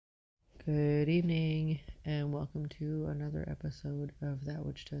Good evening, and welcome to another episode of That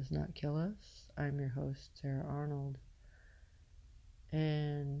Which Does Not Kill Us. I'm your host, Sarah Arnold,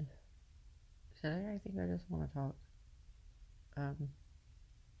 and today I think I just want to talk.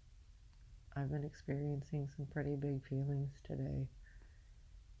 I've been experiencing some pretty big feelings today,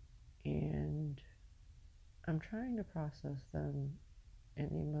 and I'm trying to process them in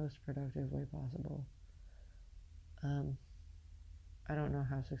the most productive way possible. I don't know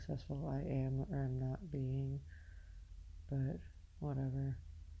how successful I am or am not being, but whatever.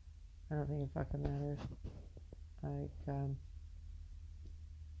 I don't think it fucking matters.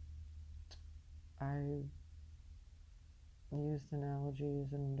 I used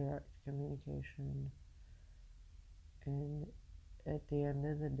analogies and direct communication, and at the end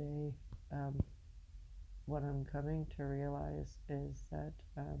of the day, what I'm coming to realize is that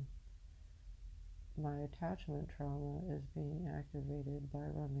my attachment trauma is being activated by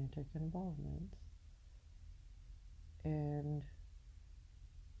romantic involvement. And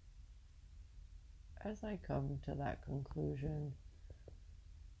as I come to that conclusion,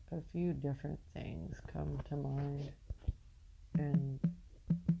 a few different things come to mind. And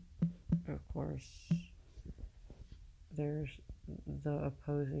of course, there's the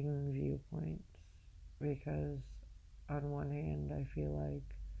opposing viewpoints, because on one hand, I feel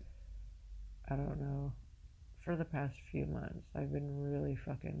like, I don't know, for the past few months, I've been really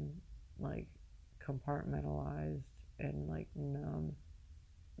fucking, compartmentalized and, numb,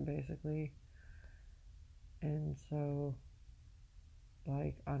 basically. And so,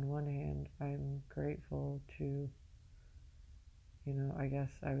 on one hand, I'm grateful to, I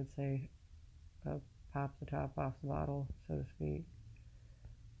guess I would say, pop the top off the bottle, so to speak.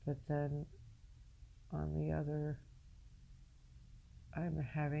 But then, on the other, I'm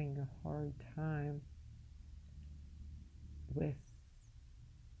having a hard time with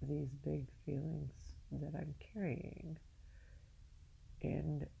these big feelings that I'm carrying.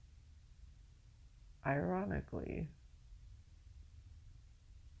 And ironically,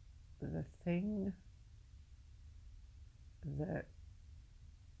 the thing that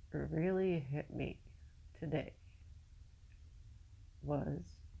really hit me today was,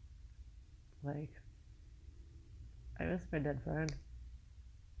 I miss my dead friend.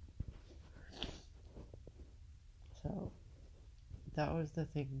 So that was the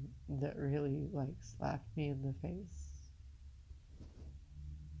thing that really slapped me in the face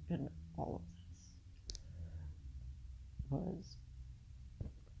in all of this, was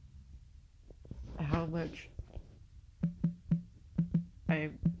how much I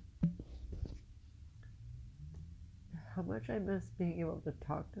miss being able to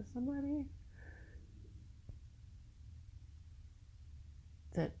talk to somebody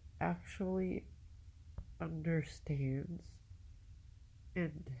that actually understands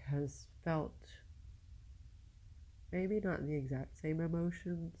and has felt maybe not the exact same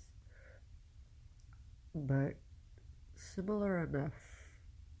emotions, but similar enough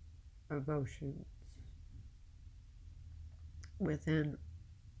emotions within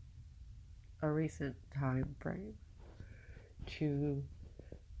a recent time frame to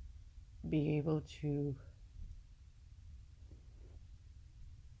be able to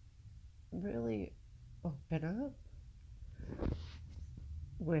really open up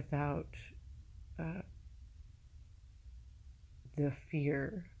without the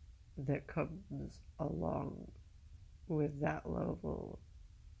fear that comes along with that level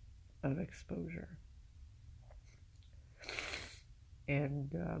of exposure.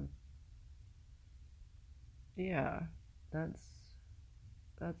 And yeah, that's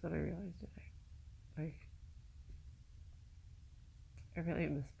what I realized today. I really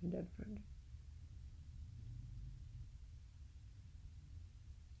miss my dead friend.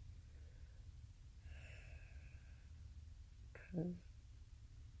 Because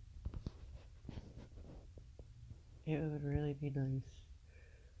it would really be nice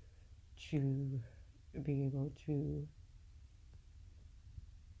to be able to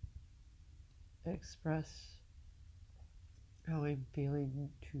express how I'm feeling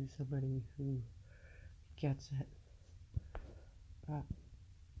to somebody who gets it.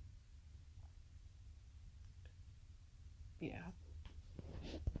 Yeah.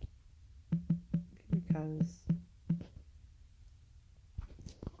 Because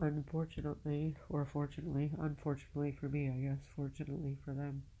unfortunately, or fortunately, unfortunately for me, I guess, fortunately for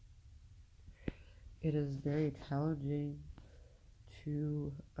them, it is very challenging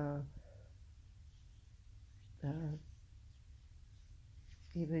to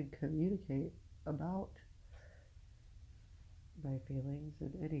even communicate about my feelings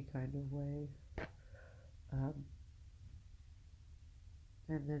in any kind of way.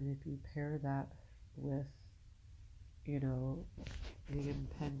 And then if you pair that with, you know, the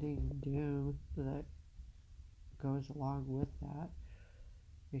impending doom that goes along with that,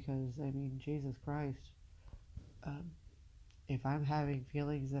 because, I mean, Jesus Christ, um, if I'm having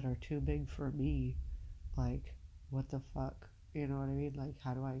feelings that are too big for me, like, what the fuck? You know what I mean? Like,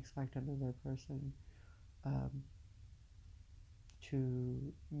 how do I expect another person um,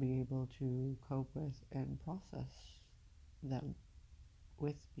 to be able to cope with and process them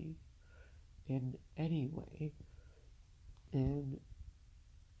with me in any way? And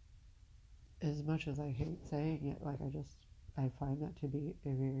as much as I hate saying it, like, I find that to be a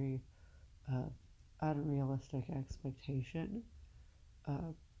very uh, unrealistic expectation,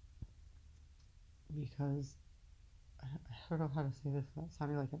 uh, because I don't know how to say this without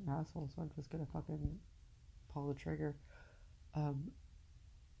sounding like an asshole, so I'm just gonna fucking pull the trigger. Um,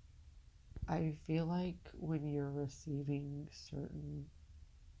 I feel like when you're receiving certain,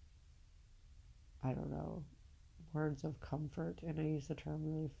 I don't know, words of comfort, and I use the term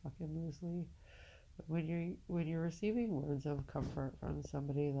really fucking loosely, but when you're receiving words of comfort from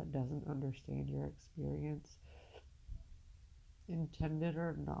somebody that doesn't understand your experience, intended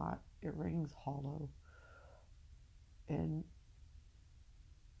or not, it rings hollow, and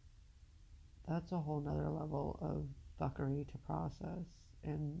that's a whole nother level of fuckery to process.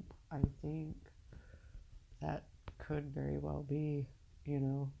 And I think that could very well be, you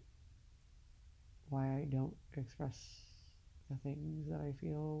know, why I don't express the things that I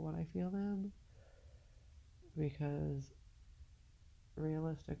feel when I feel them, because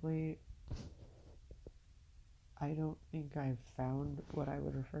realistically, I don't think I've found what I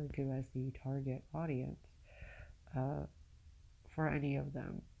would refer to as the target audience uh, for any of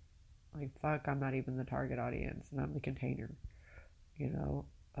them. Like, fuck, I'm not even the target audience, and I'm the container, you know?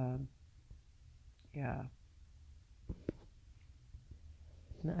 Um, yeah.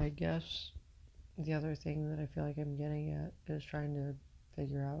 And I guess the other thing that I feel like I'm getting at is trying to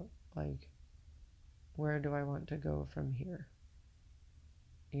figure out, like, where do I want to go from here?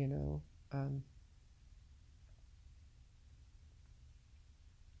 You know?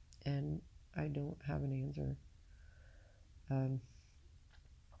 And I don't have an answer. Um,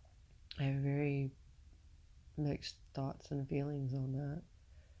 I have very mixed thoughts and feelings on that.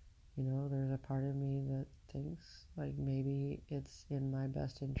 You know, there's a part of me that thinks like maybe it's in my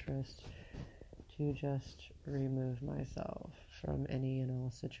best interest to just remove myself from any and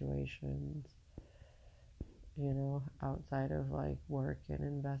all situations, you know, outside of like work and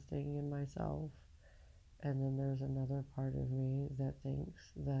investing in myself. And then there's another part of me that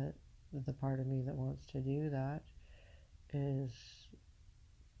thinks that the part of me that wants to do that is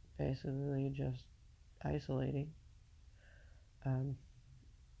basically just isolating, um,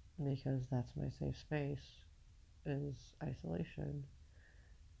 because that's my safe space, is isolation.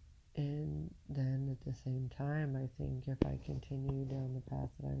 And then at the same time, I think if I continue down the path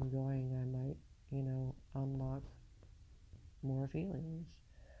that I'm going, I might, you know, unlock more feelings,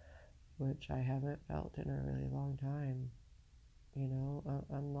 which I haven't felt in a really long time. You know,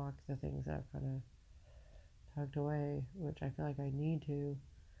 unlock the things that I've kind of tucked away, which I feel like I need to.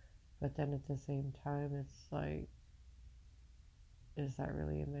 But then at the same time, it's like, is that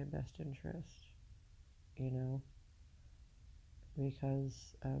really in my best interest? You know,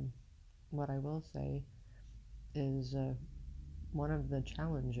 because what I will say is one of the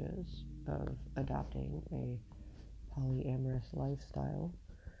challenges of adopting a polyamorous lifestyle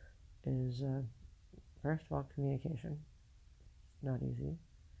is first of all, communication. It's not easy,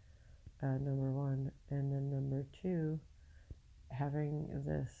 number one. And then number two, having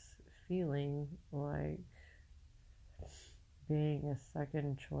this feeling like being a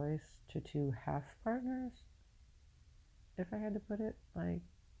second choice to two half partners, if I had to put it. Like,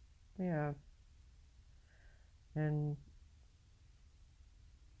 yeah. And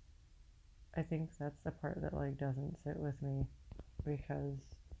I think that's the part that like doesn't sit with me, because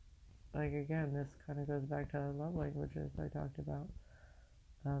like again, this kind of goes back to the love languages I talked about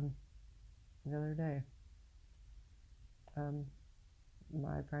um, the other day. Um,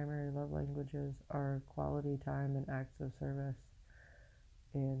 my primary love languages are quality time and acts of service,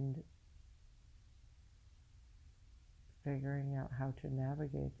 and figuring out how to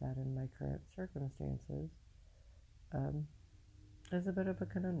navigate that in my current circumstances um, is a bit of a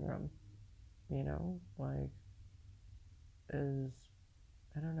conundrum. You know, like, is,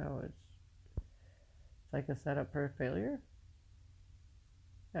 I don't know, it's like a setup for failure.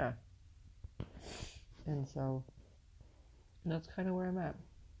 Yeah. And so that's kind of where I'm at,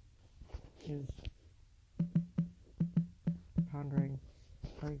 is pondering,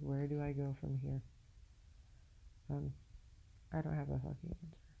 like, where do I go from here? Um, I don't have a fucking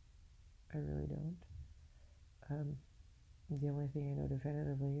answer. I really don't. The only thing I know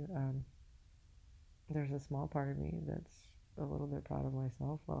definitively, there's a small part of me that's a little bit proud of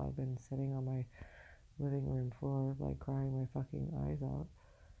myself while I've been sitting on my living room floor, like crying my fucking eyes out.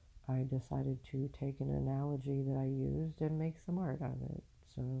 I decided to take an analogy that I used and make some art out of it.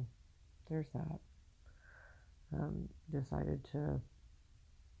 So there's that. Decided to,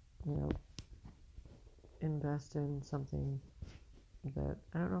 you know, invest in something that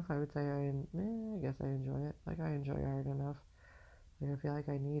I don't know if I would say I guess I enjoy it. Like, I enjoy art enough. Like, I feel like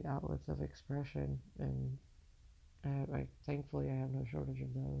I need outlets of expression, and thankfully I have no shortage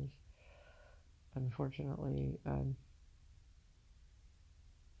of those. Unfortunately,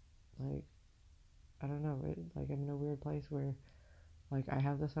 like, I don't know, like, I'm in a weird place where, like, I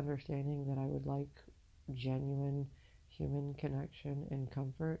have this understanding that I would like genuine human connection and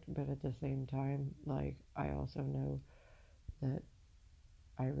comfort, but at the same time, like, I also know that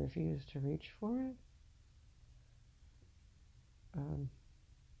I refuse to reach for it.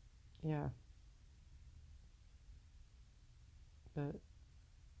 Yeah, but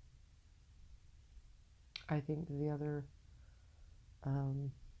I think the other,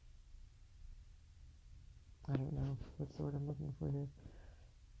 um, I don't know what's the word I'm looking for here.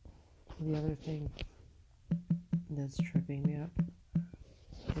 The other thing that's tripping me up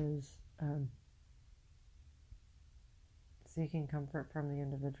is seeking comfort from the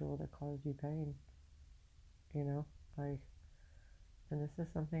individual that caused you pain. You know, like, and this is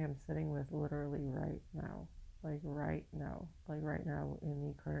something I'm sitting with literally right now. Like, right now. Like, right now, in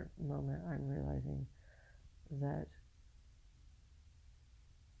the current moment, I'm realizing that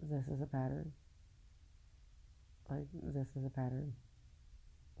this is a pattern. Like, this is a pattern.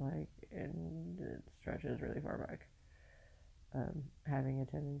 Like, and it stretches really far back. Having a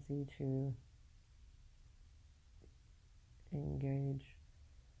tendency to engage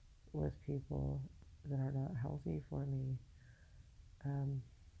with people that are not healthy for me,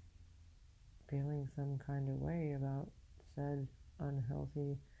 feeling some kind of way about said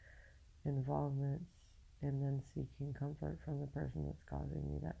unhealthy involvements, and then seeking comfort from the person that's causing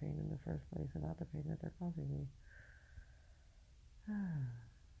me that pain in the first place about the pain that they're causing me.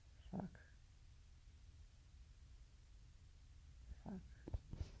 Fuck.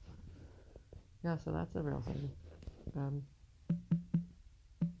 Yeah, so that's a real thing. Come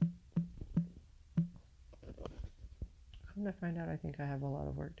to find out, I think I have a lot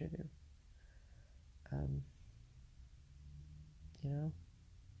of work to do. You know?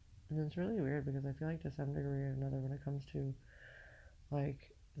 And it's really weird because I feel like to some degree or another, when it comes to,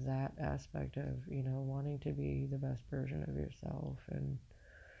 like, that aspect of, you know, wanting to be the best version of yourself and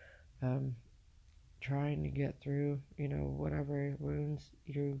trying to get through, you know, whatever wounds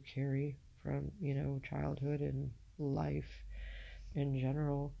you carry from, you know, childhood and life in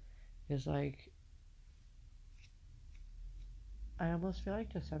general, is like, I almost feel like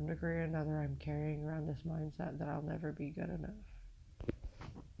to some degree or another I'm carrying around this mindset that I'll never be good enough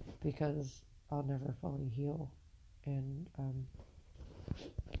because I'll never fully heal. And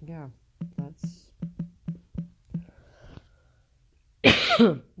yeah, that's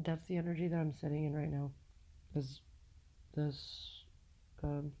that's the energy that I'm sitting in right now, is this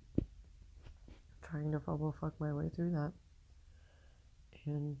trying to bubble fuck my way through that,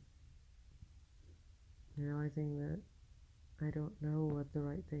 and realizing that I don't know what the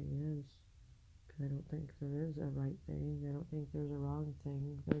right thing is. I don't think there is a right thing. I don't think there's a wrong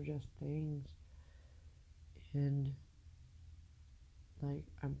thing. They're just things. And, like,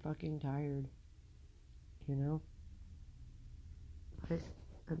 I'm fucking tired. You know? Like,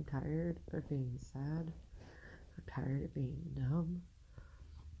 I'm tired of being sad. I'm tired of being numb.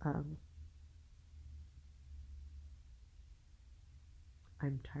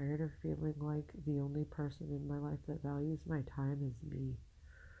 I'm tired of feeling like the only person in my life that values my time is me.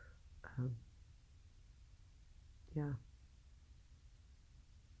 Yeah.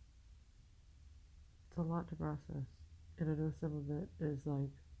 It's a lot to process. And I know some of it is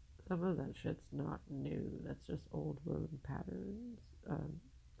like, some of that shit's not new. That's just old wound patterns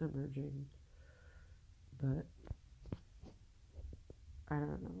emerging. But I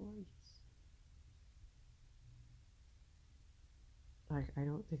don't know. I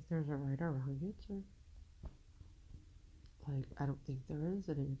don't think there's a right or wrong answer. Like, I don't think there is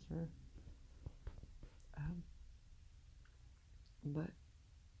an answer. But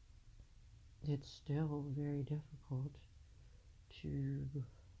it's still very difficult to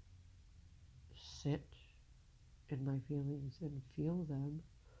sit in my feelings and feel them.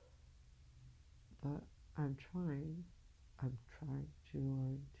 But I'm trying. I'm trying to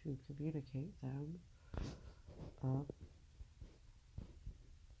learn to communicate them.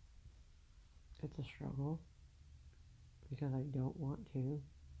 it's a struggle because I don't want to.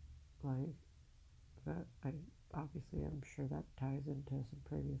 Like, but I obviously I'm sure that ties into some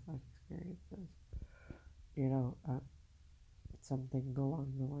previous life experiences. You know, something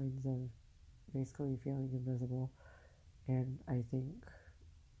along the lines of basically feeling invisible, and I think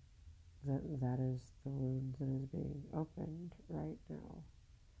that is the wound that is being opened right now.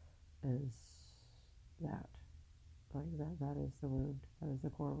 Is that that is the wound, that is the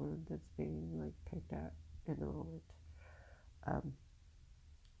core wound that's being like picked at in the moment. Um,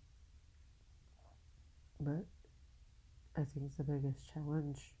 but I think the biggest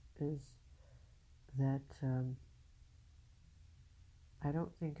challenge is that I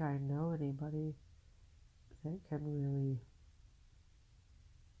don't think I know anybody that can really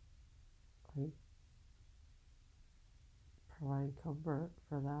like provide comfort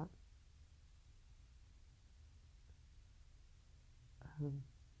for that. Um,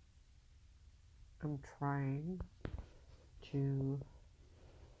 I'm trying to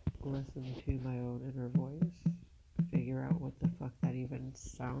listen to my own inner voice, figure out what the fuck that even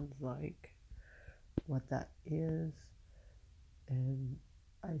sounds like, what that is, and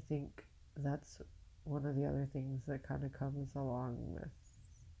I think that's one of the other things that kind of comes along with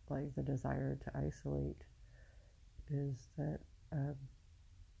like the desire to isolate is that um,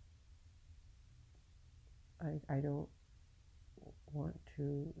 I don't want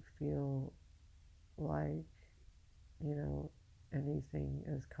to feel like, you know, anything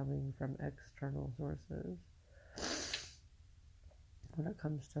is coming from external sources when it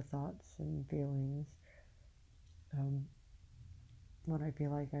comes to thoughts and feelings. When I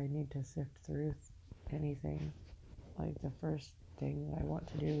feel like I need to sift through anything, like the first thing that I want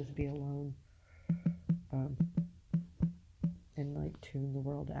to do is be alone, um, and like tune the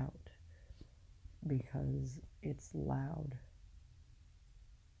world out because it's loud.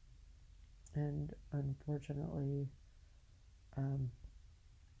 And unfortunately, um,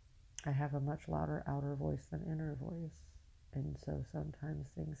 I have a much louder outer voice than inner voice. And so sometimes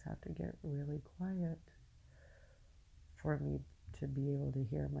things have to get really quiet for me to be able to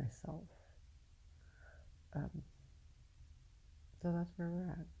hear myself. Um, so that's where we're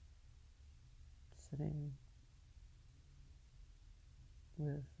at. Sitting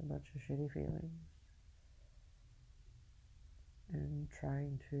with a bunch of shitty feelings and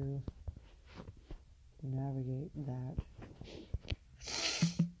trying to navigate that.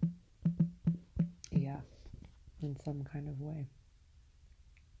 Yeah, in some kind of way.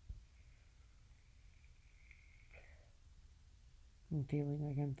 I'm feeling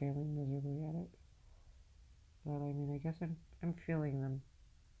like I'm failing miserably at it. But I mean, I guess I'm feeling them.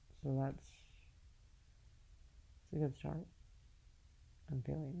 So it's a good start. I'm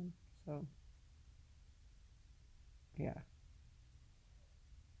feeling them. So, yeah.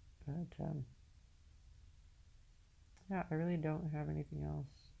 But, yeah, I really don't have anything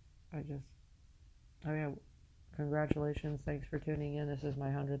else. Oh yeah, congratulations. Thanks for tuning in. This is my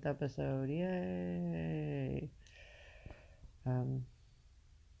 100th episode. Yay!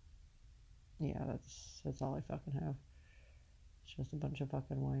 Yeah, that's all I fucking have. It's just a bunch of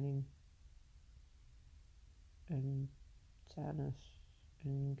fucking whining and sadness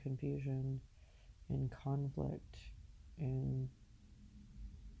and confusion and conflict and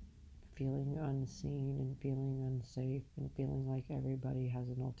feeling unseen and feeling unsafe and feeling like everybody has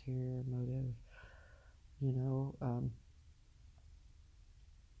an ulterior motive, you know.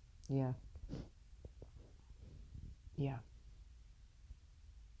 Yeah,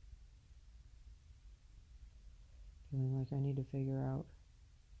 feeling like I need to figure out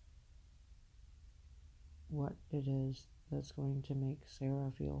what it is that's going to make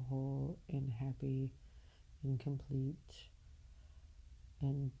Sarah feel whole and happy and complete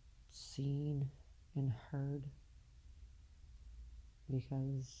and seen and heard,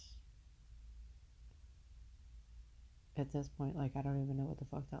 because at this point, like, I don't even know what the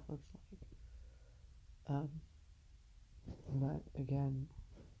fuck that looks like. But again,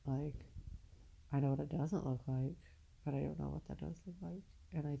 like, I know what it doesn't look like, but I don't know what that does look like,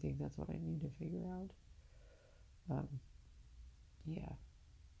 and I think that's what I need to figure out. Yeah.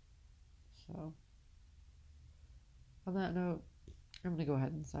 So on that note, I'm gonna go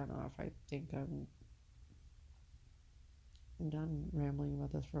ahead and sign off. I think I'm done rambling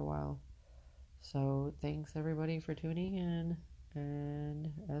about this for a while. So thanks everybody for tuning in,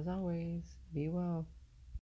 and as always, be well.